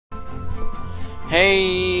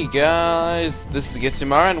Hey guys, this is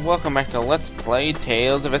Gitsumara and welcome back to Let's Play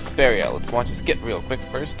Tales of Vesperia. Let's watch a skit real quick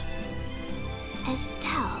first.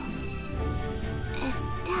 Estelle.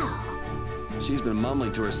 She's been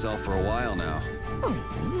mumbling to herself for a while now.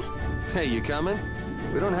 Hey, you coming?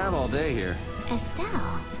 We don't have all day here.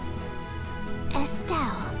 Estelle.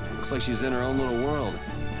 Looks like she's in her own little world.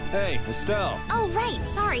 Hey, Estelle! Oh, right,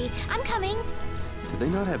 sorry. I'm coming. Do they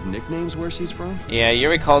not have nicknames where she's from? Yeah,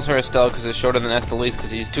 Yuri calls her Estelle because it's shorter than Estellise because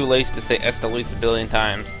he's too lazy to say Estellise a billion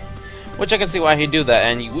times. Which I can see why he'd do that,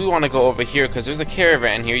 and we want to go over here because there's a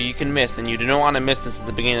caravan here you can miss, and you do not want to miss this at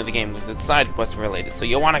the beginning of the game because it's side quest related, so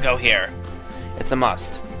you'll want to go here. It's a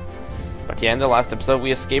must. But yeah, in the last episode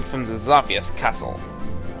we escaped from the Zophius castle.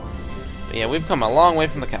 But yeah, we've come a long way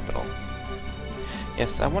from the capital.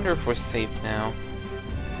 Yes, I wonder if we're safe now.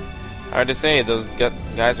 Hard to say, those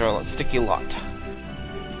guys are a sticky lot.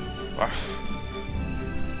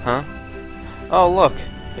 Huh? Oh look,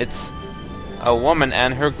 it's a woman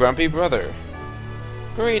and her grumpy brother.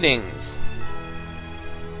 Greetings.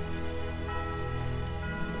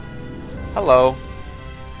 Hello.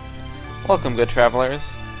 Welcome, good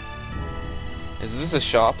travelers. Is this a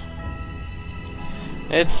shop?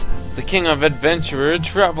 It's the King of Adventurer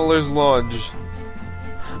Traveler's Lodge.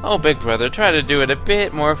 Oh, big brother, try to do it a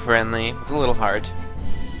bit more friendly, with a little heart.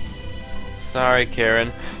 Sorry,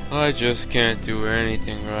 Karen. I just can't do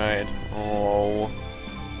anything right. Oh.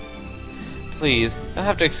 Please, you'll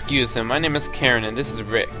have to excuse him. My name is Karen and this is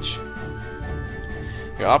Rich.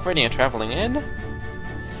 You're operating a traveling inn?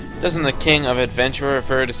 Doesn't the King of Adventure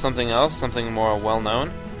refer to something else, something more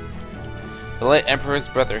well-known? The late Emperor's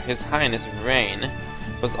brother, His Highness Rain,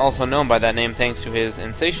 was also known by that name thanks to his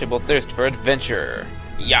insatiable thirst for adventure.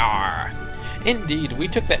 Yar! Indeed, we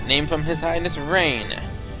took that name from His Highness Rain.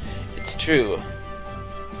 It's true.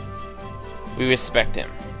 We respect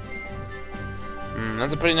him.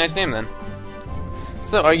 That's a pretty nice name then.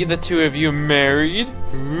 So, are you the two of you married?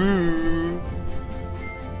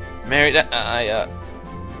 Married?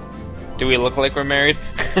 Do we look like we're married?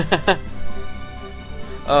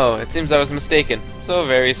 Oh, it seems I was mistaken. So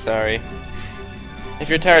very sorry. If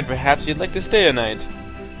you're tired, perhaps you'd like to stay a night.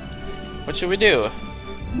 What should we do?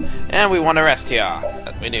 And we want to rest here.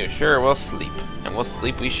 As we do. Sure, we'll sleep. And we'll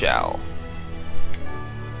sleep we shall.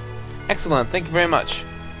 Excellent, thank you very much.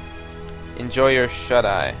 Enjoy your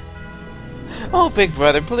shut-eye. Oh, big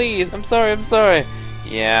brother, please! I'm sorry.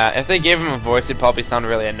 Yeah, if they gave him a voice, he'd probably sound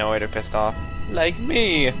really annoyed or pissed off. Like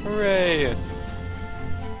me! Hooray!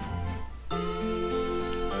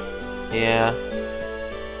 Yeah.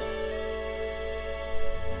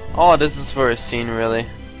 All this is for a scene, really.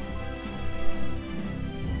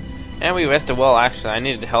 And we rested well, actually. I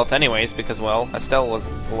needed health anyways, because, well, Estelle was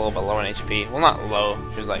a little bit low in HP. Well, not low.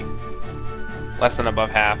 She was, like, less than above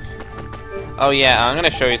half. Oh, yeah, I'm gonna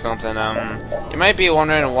show you something. You might be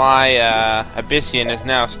wondering why, Abyssian is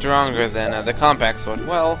now stronger than, the compact sword.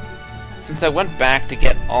 Well, since I went back to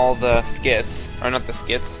get all the skits, or not the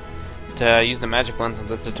skits, to use the magic lens in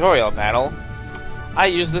the tutorial battle, I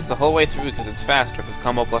used this the whole way through because it's faster, because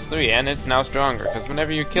combo +3, and it's now stronger, because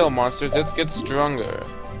whenever you kill monsters, it gets stronger.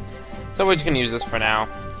 So we're just gonna use this for now.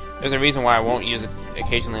 There's a reason why I won't use it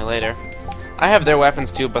occasionally later. I have their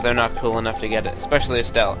weapons too, but they're not cool enough to get it, especially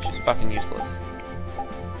Estelle. She's fucking useless.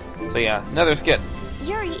 So yeah, another skit.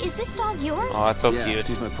 Yuri, is this dog yours? Oh, that's so Yeah, cute.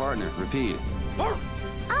 he's my partner, Repeat.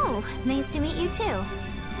 Oh, nice to meet you too.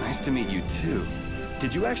 Nice to meet you too.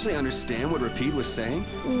 Did you actually understand what Repeat was saying?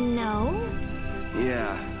 No.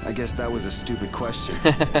 Yeah, I guess that was a stupid question.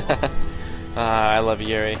 I love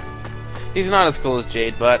Yuri. He's not as cool as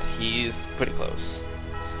Jade, but he's pretty close.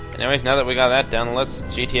 Anyways, now that we got that done, let's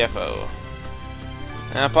GTFO.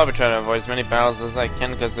 And I'll probably try to avoid as many battles as I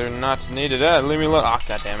can because they're not needed. Leave me alone. Ah,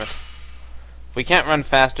 goddammit. We can't run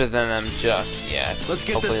faster than them just yet. Let's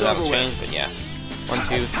get Hopefully this that'll over change, with. but yeah. 1,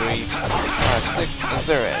 2, 3, 4, 5, 6. Is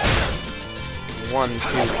there it? 1, 2,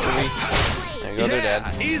 3. There you go, they're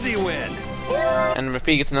dead. Easy win! And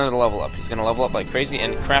Repeat gets another level up. He's gonna level up like crazy,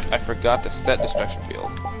 and crap, I forgot to set Destruction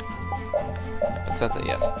Field. Haven't set that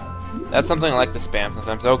yet. That's something I like to spam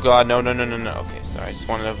sometimes. Oh god, no. Okay, sorry, I just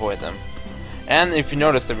wanted to avoid them. And if you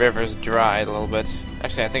notice, the river's dry a little bit.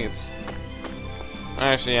 Actually, I think it's...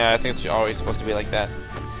 Actually, yeah, I think it's always supposed to be like that.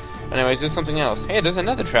 Anyways, there's something else. Hey, there's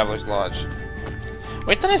another Traveler's Lodge.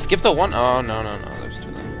 Wait, did I skip the one? Oh, no, there's two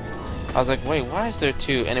of them. I was like, wait, why is there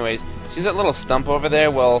two? Anyways, see that little stump over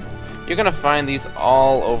there? Well, you're gonna find these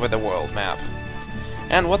all over the world map.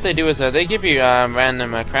 And what they do is they give you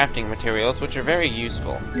random crafting materials, which are very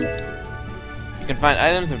useful. You can find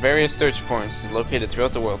items at various search points located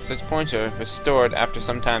throughout the world. Search points are restored after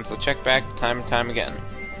some time, so check back time and time again.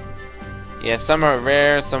 Yeah, some are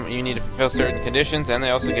rare, some you need to fulfill certain conditions, and they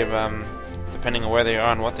also give, depending on where they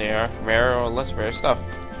are and what they are, rare or less rare stuff.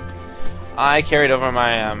 I carried over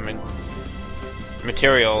my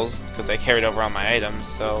materials because I carried over all my items,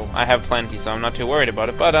 so I have plenty, so I'm not too worried about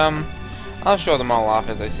it. But I'll show them all off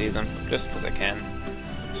as I see them, just because I can.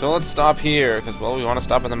 So let's stop here, because well, we want to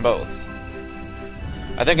stop at them both.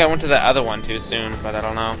 I think I went to the other one too soon, but I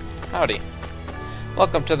don't know. Howdy.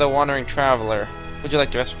 Welcome to the Wandering Traveler. Would you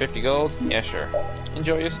like to rest for 50 gold? Yeah, sure.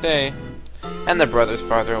 Enjoy your stay. And the brother's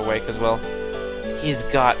farther away, because well, he's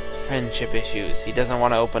got friendship issues. He doesn't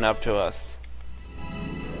want to open up to us.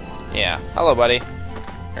 Yeah. Hello, buddy.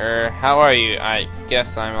 How are you? I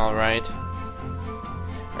guess I'm alright.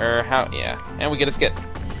 Yeah. And we get a skit.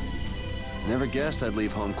 Never guessed I'd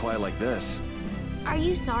leave home quite like this. Are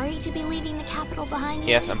you sorry to be leaving the capital behind you?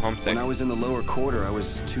 Yes, I'm homesick. When I was in the lower quarter, I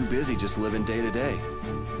was too busy just living day to day.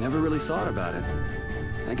 Never really thought about it.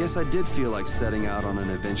 I guess I did feel like setting out on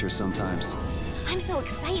an adventure sometimes. I'm so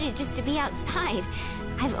excited just to be outside.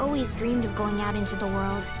 I've always dreamed of going out into the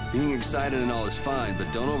world. Being excited and all is fine,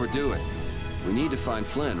 but don't overdo it. We need to find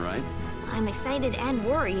Flynn, right? I'm excited and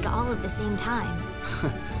worried all at the same time.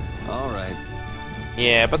 Alright.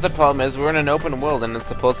 Yeah, but the problem is we're in an open world and it's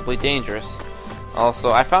supposedly dangerous.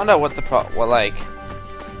 Also, I found out what the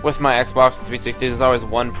with my Xbox 360, there's always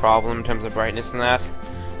one problem in terms of brightness and that.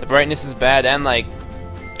 The brightness is bad and like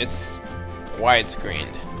it's widescreen.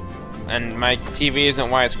 And my TV isn't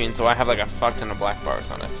widescreen, so I have like a fuck ton of black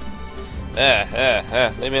bars on it.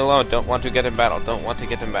 Leave me alone. Don't want to get in battle. Don't want to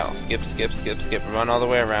get in battle. Skip, skip, skip, skip. Run all the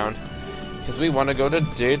way around. Because we want to go to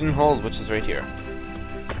Deidon Hold, which is right here.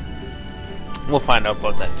 We'll find out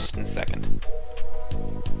about that just in a second.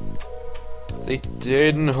 See?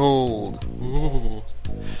 Deidon Hold. Ooh.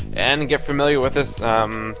 And get familiar with this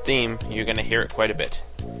theme. You're going to hear it quite a bit.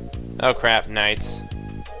 Oh crap, knights.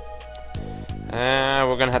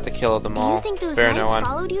 We're gonna have to kill them all. Do you think those Spare knights no one.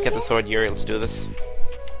 followed you Get the here? sword, Yuri. Let's do this.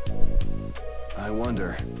 I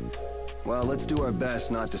wonder. Well, let's do our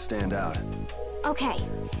best not to stand out. Okay,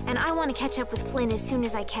 and I want to catch up with Flynn as soon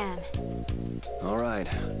as I can. Alright,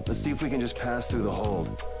 let's see if we can just pass through the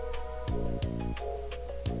hold.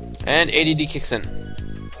 And ADD kicks in.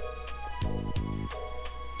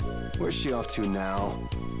 Where's she off to now?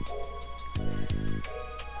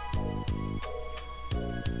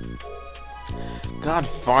 God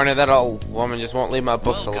farn it, that old woman just won't leave my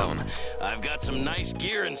books Welcome. alone. I've got some nice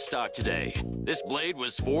gear in stock today. This blade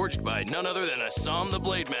was forged by none other than Assam the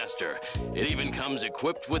Blade Master. It even comes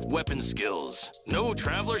equipped with weapon skills. No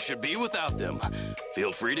traveler should be without them.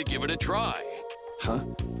 Feel free to give it a try. Huh?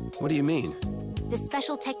 What do you mean? The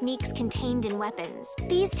special techniques contained in weapons.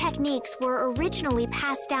 These techniques were originally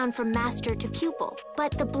passed down from master to pupil,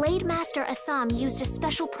 but the Blade Master Assam used a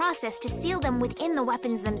special process to seal them within the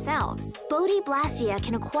weapons themselves. Bodhi Blastia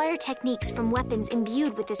can acquire techniques from weapons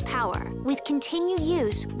imbued with this power. With continued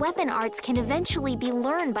use, weapon arts can eventually be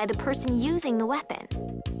learned by the person using the weapon.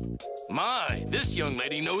 My, this young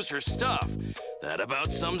lady knows her stuff. That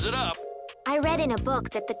about sums it up. I read in a book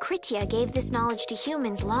that the Kritya gave this knowledge to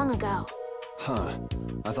humans long ago. Huh.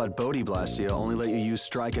 I thought Bodhi Blastia only let you use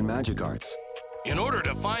strike and magic arts. In order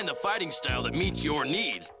to find the fighting style that meets your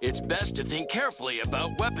needs, it's best to think carefully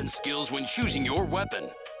about weapon skills when choosing your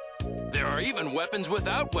weapon. There are even weapons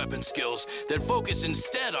without weapon skills that focus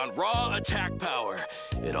instead on raw attack power.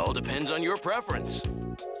 It all depends on your preference.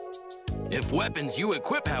 If weapons you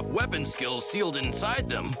equip have weapon skills sealed inside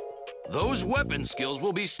them, those weapon skills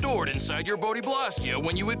will be stored inside your Bodhi Blastia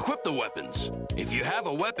when you equip the weapons. If you have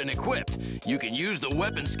a weapon equipped, you can use the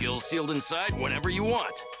weapon skills sealed inside whenever you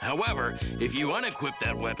want. However, if you unequip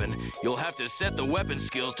that weapon, you'll have to set the weapon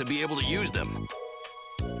skills to be able to use them.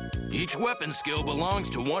 Each weapon skill belongs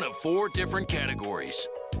to one of 4 different categories.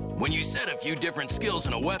 When you set a few different skills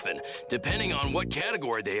in a weapon, depending on what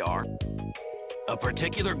category they are, a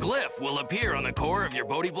particular glyph will appear on the core of your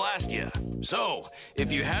Bodhi Blastia. So,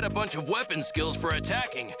 if you had a bunch of weapon skills for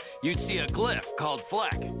attacking, you'd see a glyph called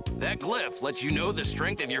Fleck. That glyph lets you know the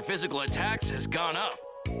strength of your physical attacks has gone up.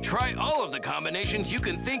 Try all of the combinations you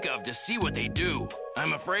can think of to see what they do.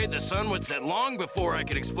 I'm afraid the sun would set long before I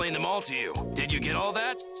could explain them all to you. Did you get all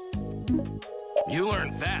that? You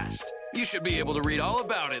learn fast. You should be able to read all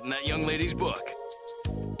about it in that young lady's book.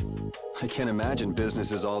 I can't imagine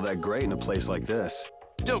business is all that great in a place like this.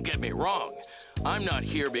 Don't get me wrong. I'm not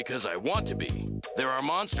here because I want to be. There are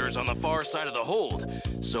monsters on the far side of the hold,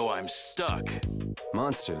 so I'm stuck.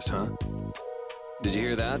 Monsters, huh? Did you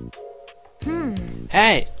hear that?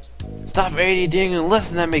 Hey! Stop ADDing and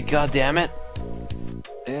listen to me, goddammit!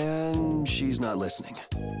 And she's not listening.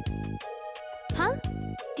 Huh?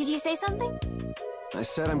 Did you say something? I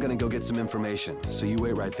said I'm gonna go get some information, so you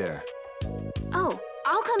wait right there. Oh,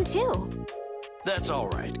 I'll come too. That's all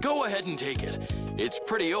right. Go ahead and take it. It's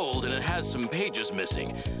pretty old and it has some pages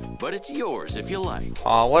missing, but it's yours if you like.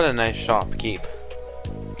 Aw, what a nice shopkeep.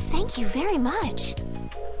 Thank you very much.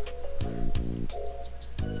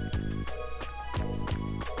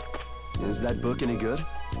 Is that book any good?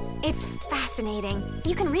 It's fascinating.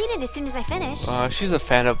 You can read it as soon as I finish. She's a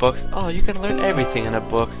fan of books. Oh, you can learn everything in a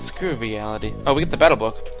book. Screw reality. Oh, we get the battle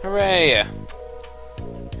book. Hooray!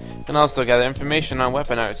 You can also gather information on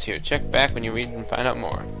weapon arts here. Check back when you read and find out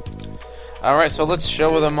more. Alright, so let's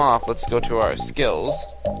show them off. Let's go to our skills.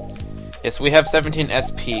 Yes, we have 17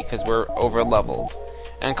 SP because we're over leveled.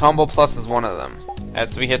 And Combo Plus is one of them.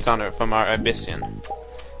 Adds 3 hits on it from our Abyssian.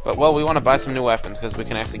 But, well, we want to buy some new weapons because we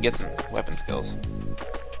can actually get some weapon skills.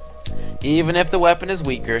 Even if the weapon is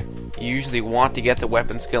weaker, you usually want to get the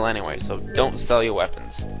weapon skill anyway, so don't sell your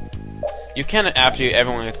weapons. You can after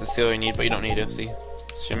everyone gets the skill you need, but you don't need to. See?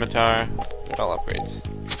 Scimitar, they're all upgrades.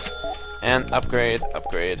 And upgrade,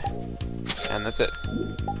 upgrade. And that's it.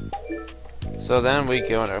 So then we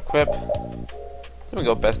go and equip. Then we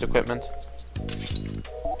go best equipment.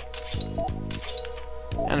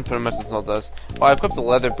 And pretty much that's all it does. Well, I equipped the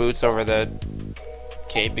leather boots over the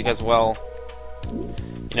cape because, well,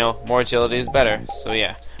 you know, more agility is better. So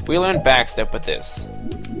yeah, we learned backstep with this.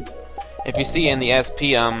 If you see in the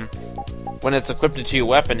SP, when it's equipped to your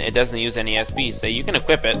weapon, it doesn't use any SP. So you can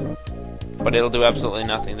equip it, but it'll do absolutely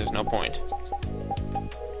nothing. There's no point.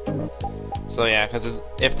 So yeah, because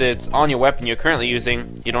if it's on your weapon you're currently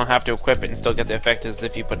using, you don't have to equip it and still get the effect as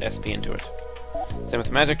if you put SP into it. Same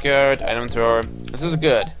with Magic Guard, Item Thrower. This is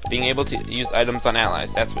good. Being able to use items on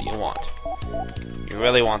allies, that's what you want. You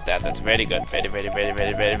really want that. That's very good. Very, very, very,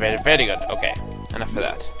 very, very, very, very good. Okay, enough of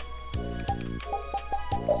that.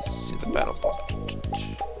 Let's see the battle book.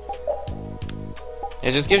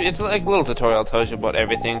 It just gives, it's like a little tutorial, tells you about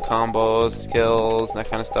everything, combos, skills, that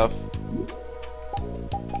kind of stuff.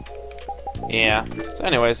 Yeah. So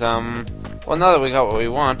anyways, well, now that we got what we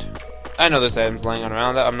want, I know there's items laying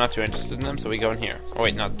around that I'm not too interested in them, so we go in here. Oh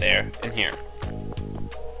wait, not there, in here.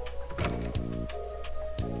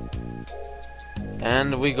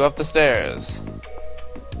 And we go up the stairs.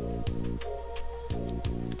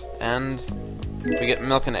 And we get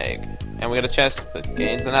milk and egg. And we get a chest that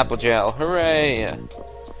gains an apple gel. Hooray!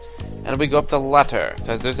 And we go up the ladder,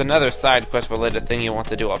 because there's another side quest related thing you want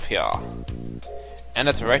to do up here. And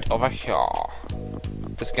it's right over here.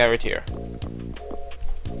 This guy right here.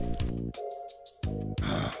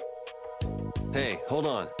 Hey, hold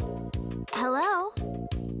on. Hello?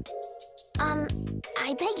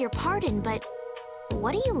 I beg your pardon, but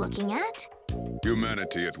what are you looking at?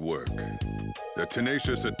 Humanity at work. Their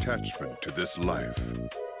tenacious attachment to this life.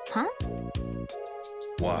 Huh?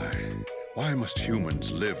 Why? Why must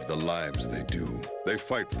humans live the lives they do? They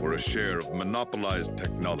fight for a share of monopolized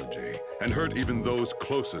technology and hurt even those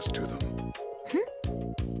closest to them.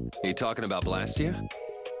 Are you talking about Blastia?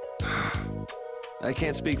 I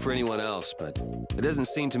can't speak for anyone else, but it doesn't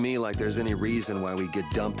seem to me like there's any reason why we get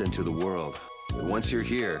dumped into the world. But once you're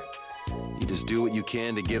here, you just do what you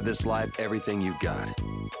can to give this life everything you've got.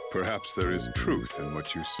 Perhaps there is truth in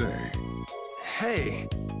what you say. Hey!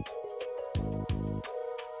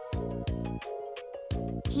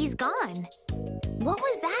 He's gone. What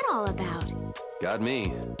was that all about? Got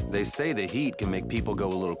me. They say the heat can make people go a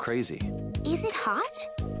little crazy. Is it hot?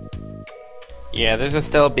 Yeah, there's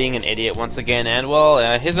Estelle being an idiot once again, and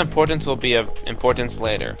well, his importance will be of importance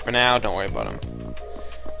later. For now, don't worry about him.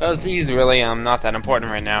 Because he's really not that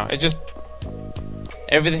important right now. It just...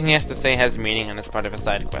 everything he has to say has meaning and it's part of a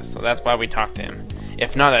side quest, so that's why we talk to him.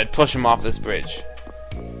 If not, I'd push him off this bridge.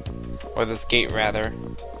 Or this gate, rather.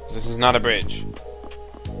 This is not a bridge.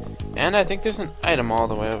 And I think there's an item all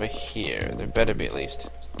the way over here. There better be at least.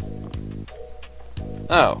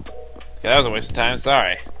 Oh. Okay, that was a waste of time,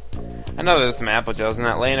 sorry. I know there's some apple gels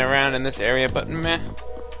not laying around in this area, but meh.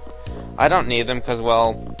 I don't need them because,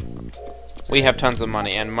 well, we have tons of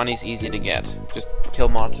money, and money's easy to get. Just kill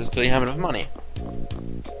monsters till you have enough money.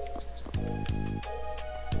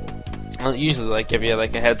 I'll usually like give you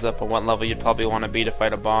like a heads up on what level you'd probably want to be to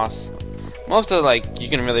fight a boss. Most of like you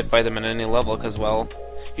can really fight them at any level because, well,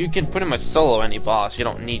 you can pretty much solo any boss. You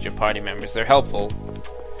don't need your party members. They're helpful,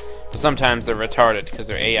 but sometimes they're retarded because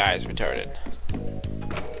their AI is retarded.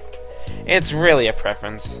 It's really a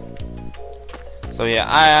preference. So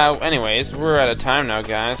yeah, anyways, we're out of time now,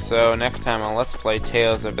 guys, so next time on Let's Play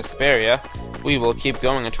Tales of Vesperia, we will keep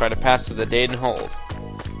going and try to pass through the Deidon Hold.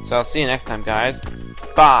 So I'll see you next time, guys.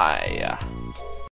 Bye!